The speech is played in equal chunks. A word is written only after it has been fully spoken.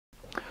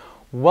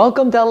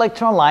Welcome to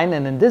Electron Line,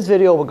 and in this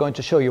video we're going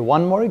to show you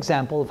one more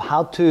example of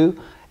how to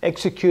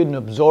execute an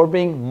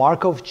absorbing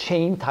Markov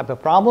chain type of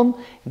problem.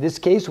 In this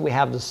case we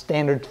have the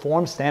standard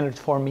form. Standard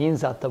form means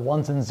that the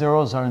ones and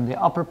zeros are in the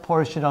upper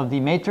portion of the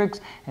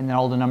matrix and then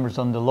all the numbers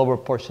on the lower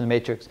portion of the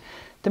matrix.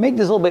 To make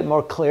this a little bit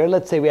more clear,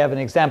 let's say we have an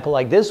example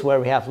like this where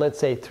we have, let's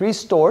say, 3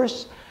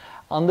 stores.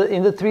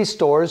 In the 3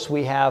 stores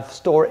we have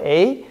store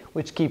A,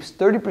 which keeps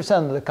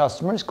 30% of the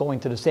customers going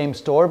to the same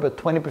store, but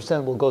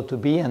 20% will go to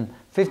B and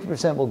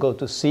 50% will go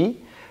to C.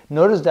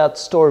 Notice that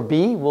store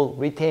B will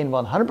retain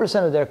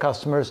 100% of their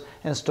customers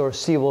and store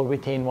C will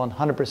retain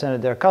 100%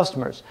 of their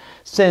customers.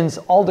 Since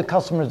all the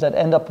customers that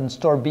end up in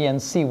store B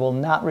and C will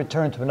not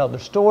return to another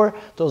store,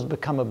 those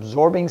become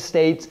absorbing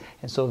states,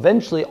 and so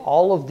eventually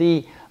all of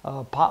the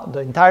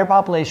entire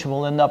population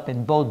will end up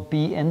in both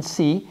B and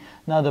C.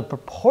 Now the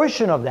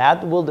proportion of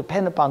that will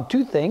depend upon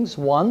 2 things.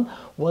 One,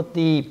 what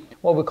we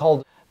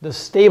call the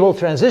stable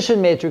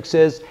transition matrix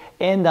is,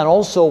 and then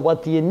also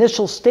what the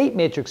initial state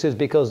matrix is,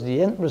 because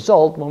the end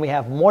result, when we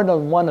have more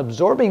than one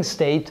absorbing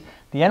state,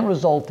 the end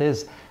result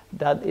is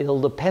that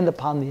it'll depend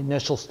upon the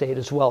initial state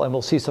as well, and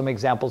we'll see some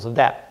examples of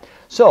that.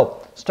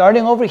 So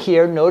starting over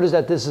here, notice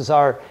that this is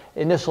our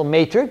initial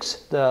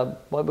matrix,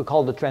 what we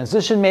call the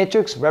transition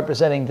matrix,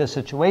 representing this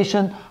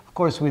situation. Of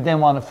course, we then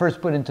want to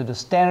first put into the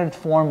standard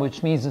form,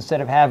 which means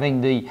instead of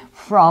having the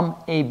from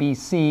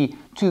ABC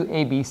to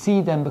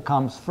ABC, then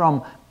becomes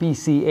from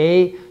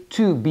BCA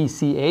to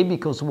BCA,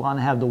 because we want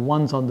to have the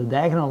ones on the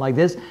diagonal like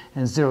this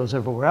and zeros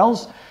everywhere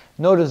else.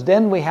 Notice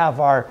then we have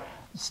our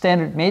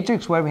standard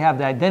matrix where we have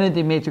the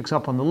identity matrix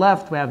up on the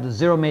left, we have the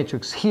 0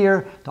 matrix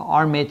here, the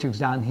R matrix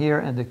down here,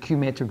 and the Q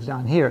matrix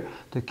down here.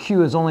 The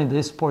Q is only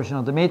this portion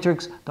of the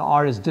matrix, the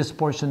R is this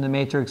portion of the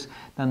matrix,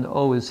 then the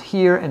O is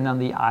here, and then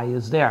the I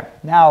is there.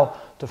 Now,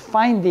 to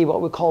find what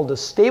we call the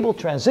stable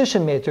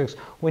transition matrix,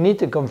 we need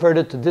to convert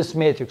it to this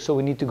matrix. So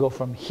we need to go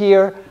from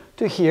here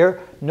to here.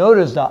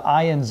 Notice the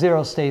I and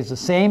 0 stays the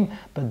same,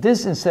 but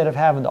this, instead of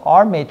having the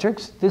R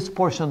matrix, this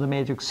portion of the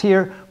matrix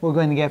here, we're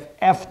going to get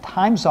F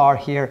times R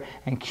here,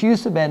 and Q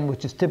sub n,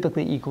 which is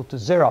typically equal to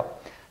 0.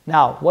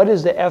 Now, what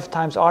is the F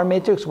times R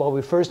matrix? Well,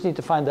 we first need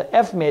to find the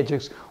F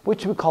matrix,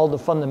 which we call the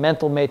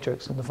fundamental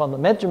matrix. And the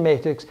fundamental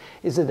matrix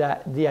is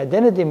the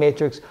identity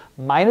matrix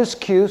minus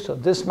Q, so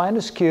this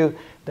minus Q,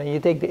 then you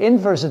take the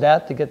inverse of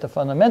that to get the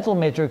fundamental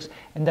matrix,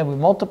 and then we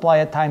multiply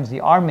it times the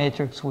R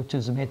matrix, which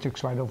is the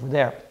matrix right over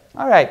there.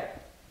 All right,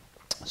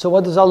 so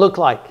what does that look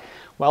like?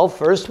 Well,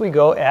 first we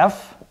go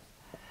F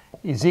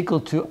is equal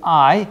to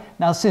I.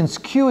 Now, since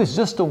Q is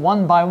just a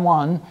 1 by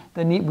 1,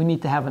 then we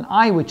need to have an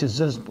I, which is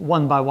just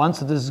 1 by 1.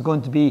 So this is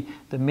going to be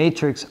the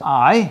matrix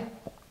I.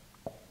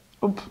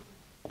 Oops.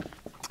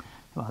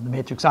 Well, the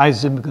matrix I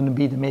is going to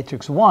be the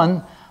matrix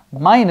 1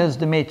 minus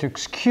the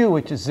matrix Q,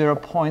 which is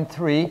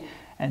 0.3.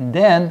 And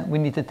then we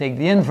need to take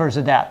the inverse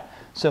of that.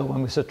 So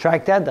when we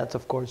subtract that, that's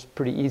of course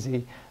pretty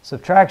easy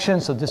subtraction.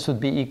 So this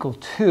would be equal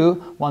to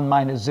 1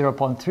 minus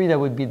 0.3. That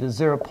would be the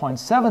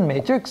 0.7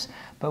 matrix.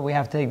 But we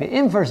have to take the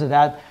inverse of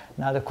that.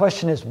 Now the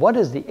question is, what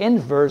is the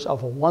inverse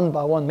of a 1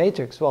 by 1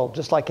 matrix? Well,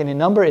 just like any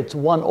number, it's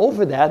 1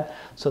 over that.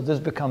 So this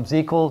becomes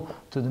equal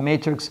to the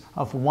matrix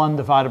of 1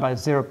 divided by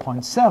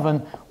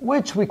 0.7,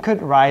 which we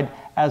could write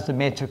as the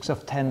matrix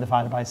of 10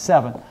 divided by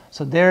 7.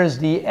 So there's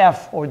the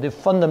F, or the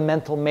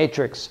fundamental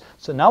matrix.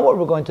 So now what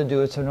we're going to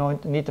do is we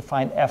need to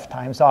find F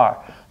times R.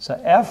 So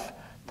F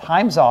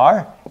times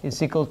R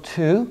is equal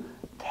to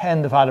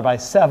 10 divided by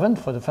 7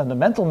 for the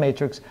fundamental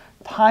matrix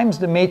times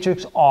the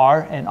matrix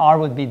R, and R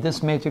would be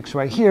this matrix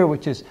right here,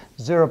 which is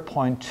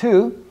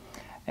 0.2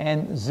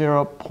 and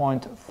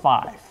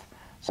 0.5.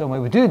 So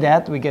when we do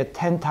that, we get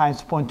 10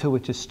 times 0.2,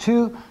 which is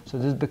 2. So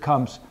this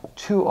becomes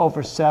 2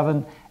 over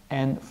 7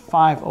 and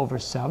 5 over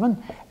 7.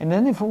 And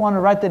then if we want to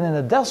write that in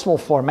a decimal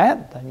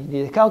format, then you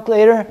need a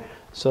calculator.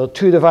 So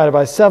 2 divided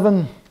by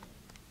 7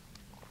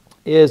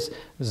 is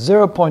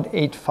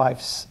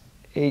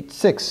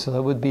 0.8586. So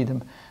that would be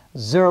the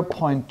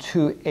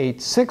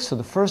 0.286, so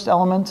the first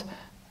element.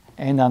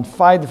 And on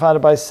 5 divided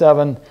by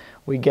 7,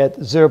 we get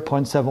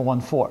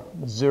 0.714.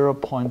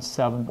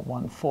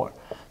 0.714.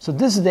 So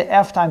this is the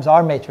F times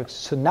R matrix.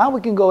 So now we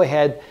can go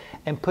ahead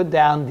and put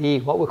down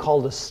what we call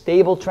the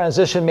stable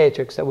transition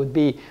matrix. That would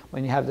be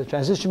when you have the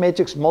transition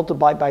matrix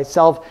multiplied by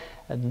itself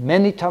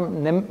many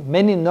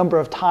number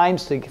of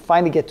times to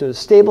finally get to the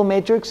stable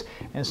matrix.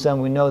 And so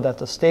we know that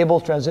the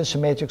stable transition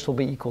matrix will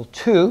be equal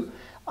to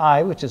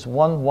I, which is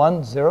 1,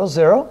 1, 0,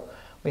 0.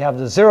 We have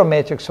the 0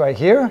 matrix right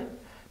here.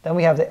 Then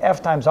we have the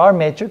F times R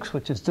matrix,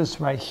 which is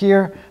this right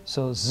here.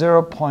 So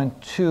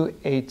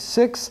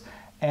 0.286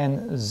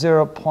 and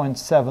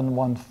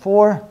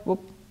 0.714. Whoop.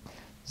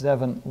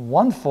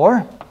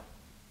 714.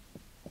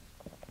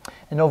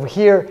 And over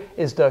here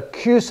is the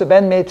Q sub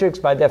n matrix.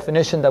 By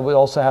definition, that would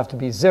also have to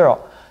be 0.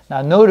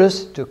 Now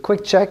notice, to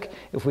quick check,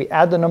 if we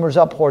add the numbers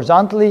up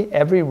horizontally,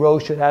 every row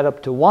should add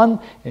up to 1.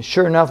 And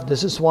sure enough,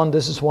 this is 1,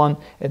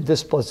 and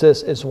this plus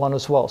this is 1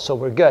 as well. So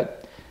we're good.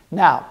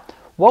 Now,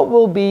 what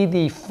will be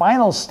the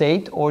final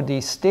state, or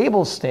the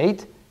stable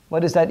state,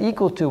 What is that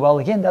equal to? Well,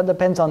 again, that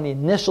depends on the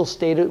initial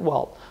state as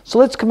well. So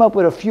let's come up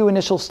with a few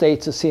initial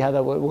states to see how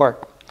that would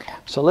work.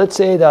 So let's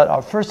say that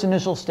our first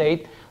initial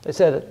state, let's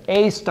say that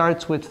A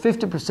starts with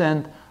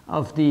 50%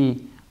 of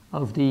the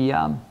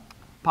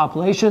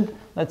population.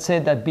 Let's say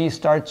that B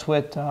starts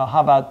with,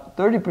 how about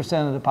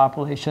 30% of the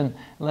population?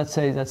 Let's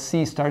say that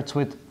C starts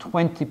with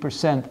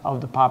 20%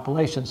 of the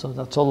population. So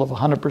that's all of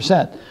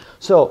 100%.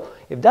 So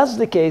if that's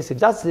the case, if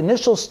that's the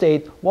initial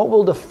state, what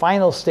will the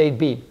final state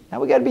be? Now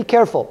we got to be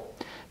careful,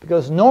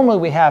 because normally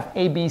we have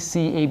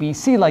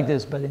ABC like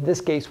this, but in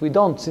this case we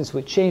don't. Since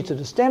we changed to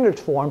the standard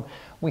form,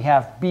 we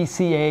have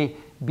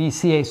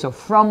BCA. So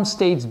from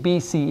states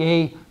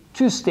BCA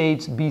to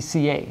states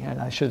BCA. And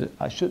I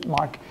should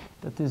mark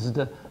that this is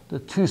the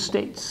two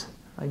states,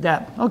 like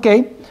that.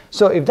 Okay,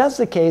 so if that's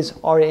the case,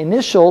 our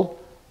initial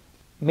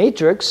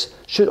matrix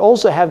should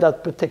also have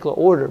that particular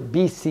order,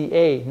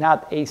 BCA,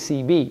 not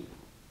ACB.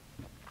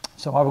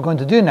 So what we're going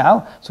to do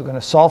now, so we're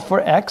going to solve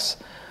for X.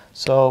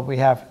 So we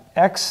have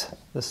X,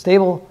 the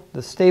stable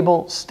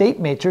state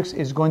matrix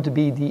is going to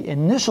be the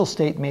initial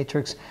state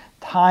matrix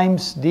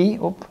times the,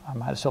 I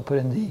might as well put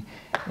in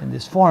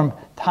this form,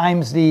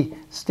 times the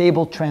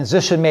stable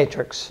transition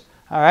matrix.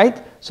 All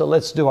right, so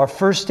let's do our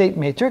first state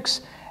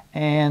matrix.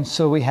 And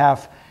so we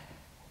have,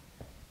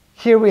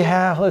 here we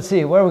have, let's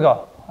see, where we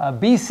go?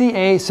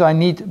 BCA, so I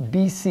need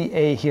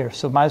BCA here.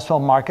 So might as well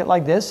mark it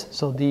like this.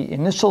 So the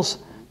initial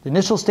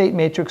state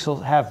matrix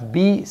will have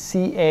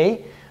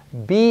BCA.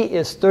 B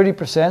is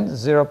 30%,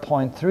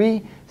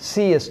 0.3.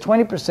 C is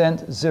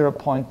 20%,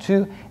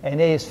 0.2. And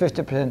A is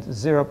 50%,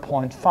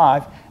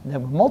 0.5. And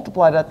then we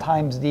multiply that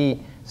times the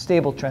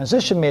stable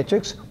transition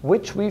matrix,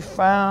 which we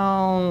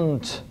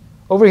found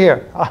over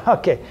here.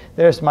 Okay,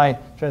 there's my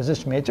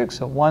transition matrix.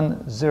 So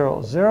 1,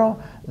 0,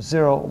 0,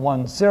 0,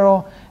 1,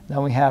 0.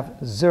 Then we have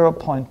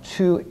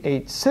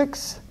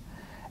 0.286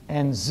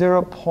 and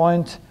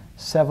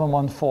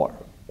 0.714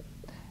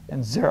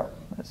 and 0.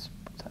 Let's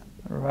put that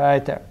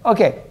right there.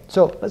 Okay,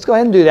 so let's go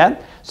ahead and do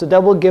that. So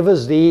that will give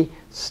us the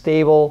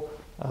stable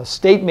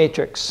state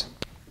matrix.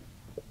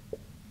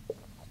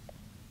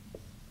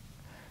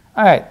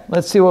 All right,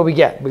 let's see what we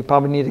get. We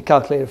probably need a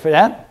calculator for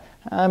that.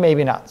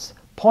 Maybe not.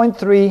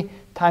 0.3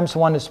 times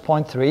 1 is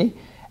 0.3,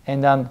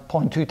 and then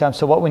 0.2 times,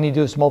 so what we need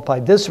to do is multiply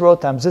this row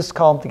times this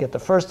column to get the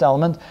first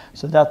element.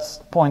 So that's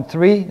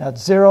 0.3,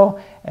 that's 0,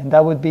 and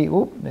that would be,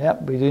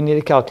 we do need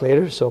a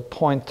calculator. So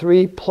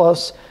 0.3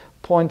 plus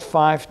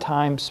 0.5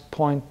 times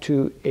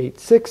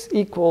 0.286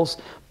 equals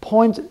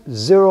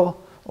 0.0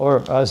 or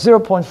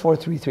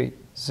 0.433.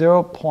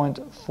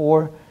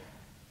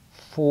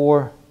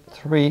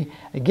 0.443.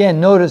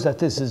 Again, notice that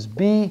this is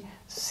B,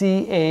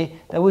 CA,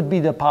 that would be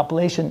the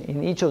population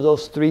in each of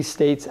those three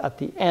states at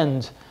the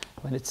end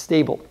when it's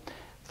stable.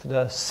 For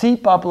the C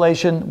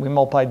population, we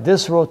multiply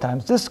this row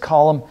times this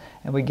column,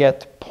 and we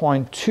get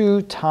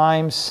 0.2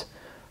 times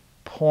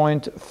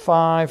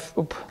 0.5,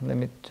 let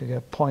me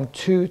get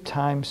 0.2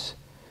 times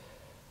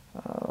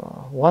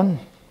 1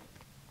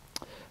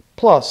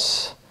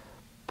 plus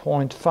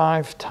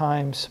 0.5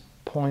 times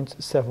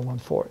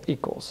 0.714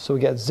 equals. So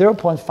we get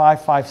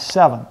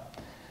 0.557.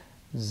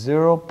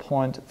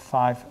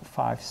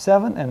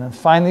 0.557, and then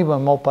finally when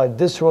we multiply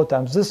this row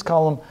times this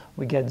column,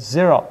 we get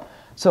 0.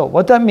 So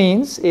what that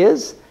means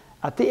is,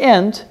 at the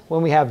end,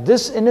 when we have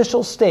this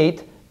initial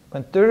state,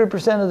 when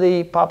 30% of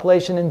the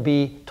population in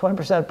B,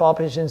 20% of the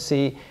population in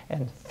C,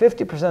 and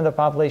 50% of the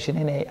population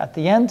in A, at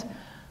the end,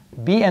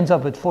 B ends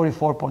up with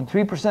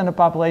 44.3% of the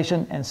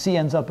population, and C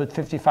ends up with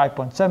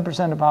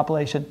 55.7% of the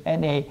population,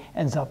 and A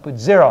ends up with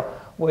 0,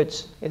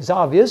 which is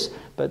obvious,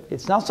 but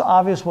it's not so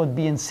obvious what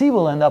B and C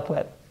will end up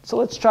with. So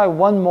let's try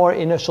one more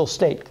initial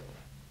state.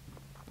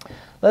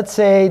 Let's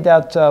say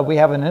that we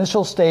have an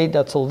initial state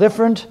that's a little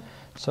different.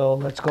 So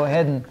let's go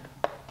ahead and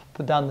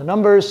put down the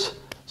numbers.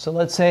 So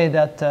let's say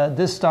that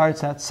this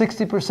starts at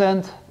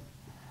 60%,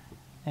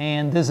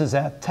 and this is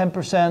at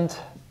 10%,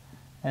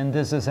 and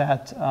this is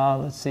at,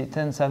 let's see,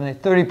 10,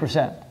 70,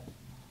 30%.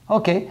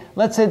 Okay,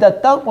 let's say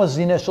that that was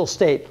the initial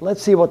state.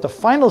 Let's see what the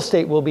final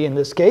state will be in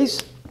this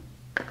case.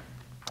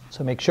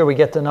 So make sure we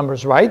get the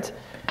numbers right.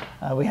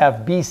 We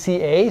have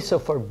BCA, so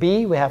for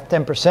B we have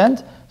 10%,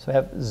 so we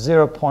have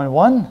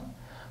 0.1.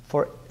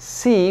 For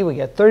C we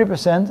get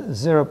 30%,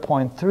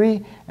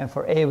 0.3, and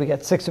for A we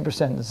get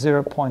 60%,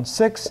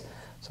 0.6.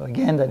 So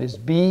again, that is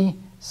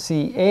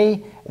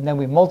BCA, and then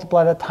we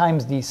multiply that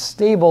times the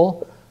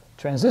stable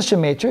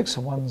transition matrix,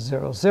 1,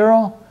 0,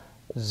 0,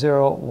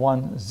 0,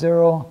 1,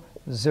 0,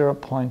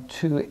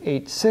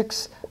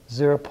 0.286,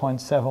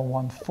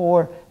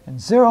 0.714,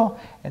 and 0.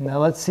 And now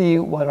let's see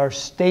what our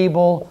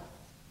stable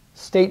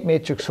state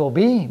matrix will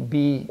be,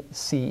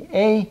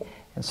 BCA.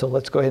 And so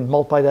let's go ahead and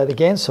multiply that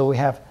again. So we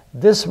have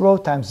this row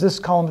times this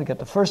column to get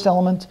the first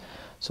element.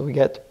 So we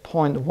get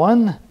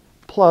 0.1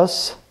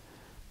 plus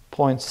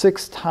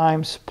 0.6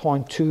 times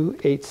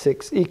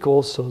 0.286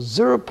 equals, so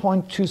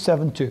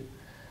 0.272.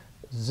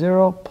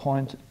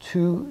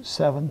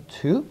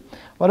 0.272.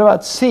 What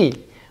about C?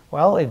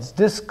 Well, it's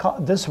this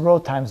row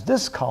times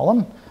this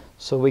column.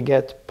 So we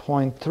get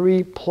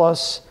 0.3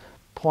 plus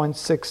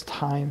 0.6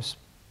 times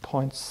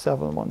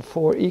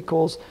 0.714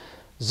 equals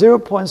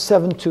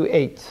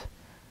 0.728.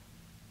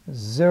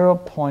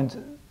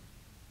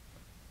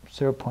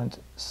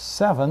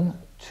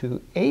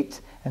 0.728.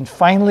 And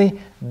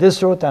finally,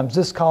 this row times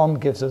this column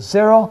gives us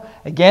 0.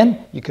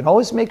 Again, you can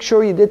always make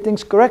sure you did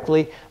things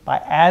correctly by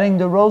adding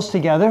the rows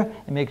together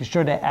and making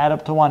sure they add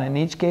up to 1. In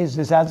each case,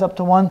 this adds up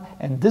to 1,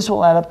 and this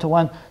will add up to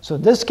 1. So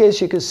in this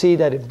case, you can see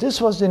that if this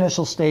was the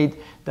initial state,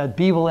 that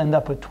B will end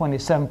up with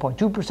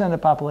 27.2% of the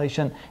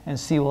population, and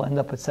C will end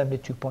up with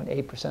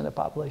 72.8% of the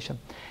population.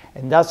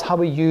 And that's how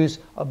we use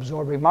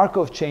absorbing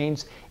Markov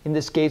chains. In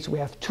this case, we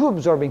have 2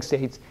 absorbing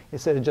states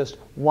instead of just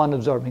 1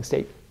 absorbing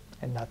state.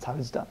 And that's how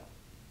it's done.